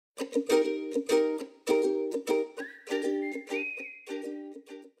Good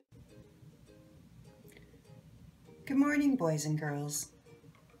morning, boys and girls.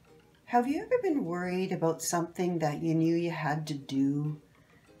 Have you ever been worried about something that you knew you had to do?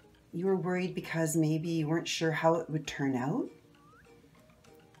 You were worried because maybe you weren't sure how it would turn out?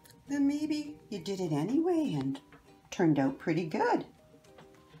 Then maybe you did it anyway and turned out pretty good.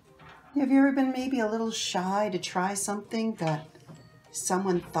 Have you ever been maybe a little shy to try something that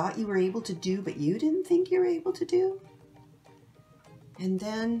someone thought you were able to do but you didn't think you were able to do? And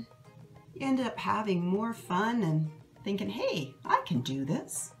then you ended up having more fun and thinking, hey, I can do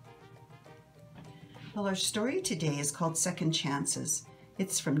this. Well, our story today is called Second Chances.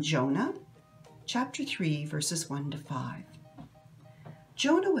 It's from Jonah, chapter 3, verses 1 to 5.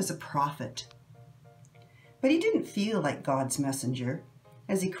 Jonah was a prophet, but he didn't feel like God's messenger.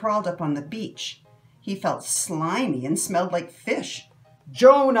 As he crawled up on the beach, he felt slimy and smelled like fish.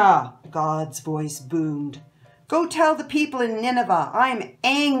 "Jonah," God's voice boomed, "go tell the people in Nineveh, I'm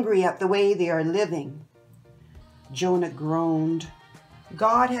angry at the way they are living." Jonah groaned.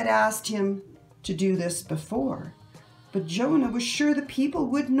 God had asked him to do this before, but Jonah was sure the people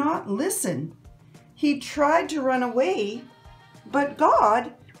would not listen. He tried to run away, but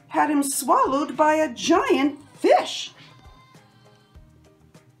God had him swallowed by a giant fish.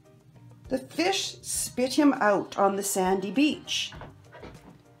 The fish spit him out on the sandy beach,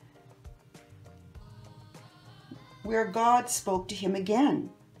 where God spoke to him again.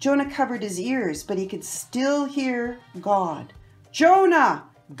 Jonah covered his ears, but he could still hear God. "Jonah,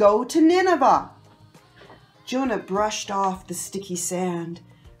 go to Nineveh." Jonah brushed off the sticky sand.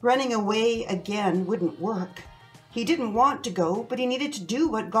 Running away again wouldn't work. He didn't want to go, but he needed to do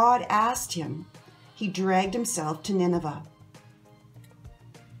what God asked him. He dragged himself to Nineveh.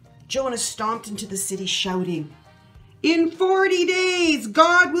 Jonah stomped into the city shouting, "In 40 days,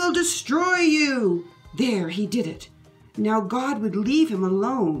 God will destroy you." There, he did it. Now God would leave him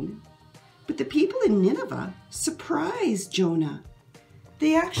alone. But the people in Nineveh surprised Jonah.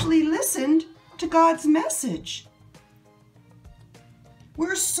 They actually listened to God's message.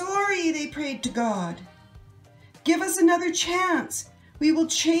 "We're sorry," they prayed to God. "Give us another chance. We will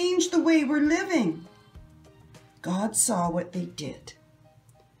change the way we're living." God saw what they did.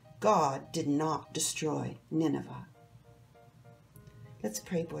 God did not destroy Nineveh. Let's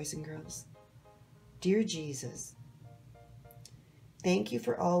pray, boys and girls. Dear Jesus, thank you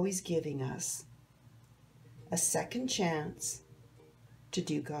for always giving us a second chance to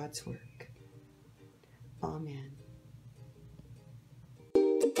do God's work. Amen.